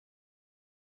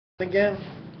Again?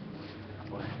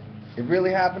 What? It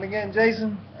really happened again,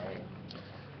 Jason? Hey,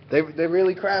 They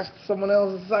really crashed someone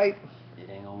else's site? it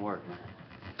ain't gonna work, man.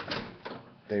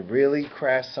 They really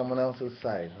crashed someone else's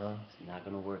site, huh? It's not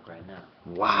gonna work right now.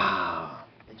 Wow.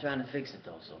 They're trying to fix it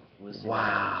though, so we'll see.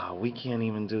 Wow. We can't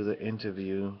even do the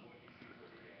interview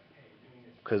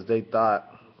because they thought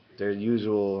their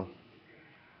usual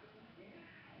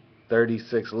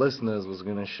 36 listeners was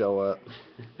gonna show up.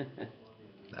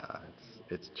 Nah,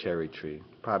 it's CherryTree.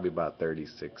 Probably about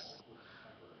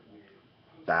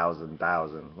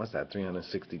 36,000. What's that?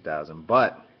 360,000.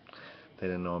 But they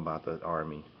didn't know about the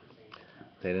army.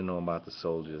 They didn't know about the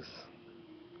soldiers.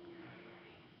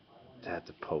 They had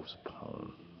to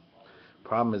postpone.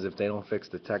 Problem is, if they don't fix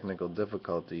the technical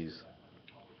difficulties,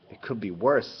 it could be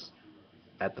worse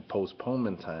at the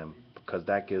postponement time because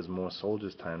that gives more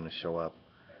soldiers time to show up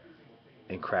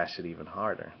and crash it even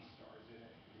harder.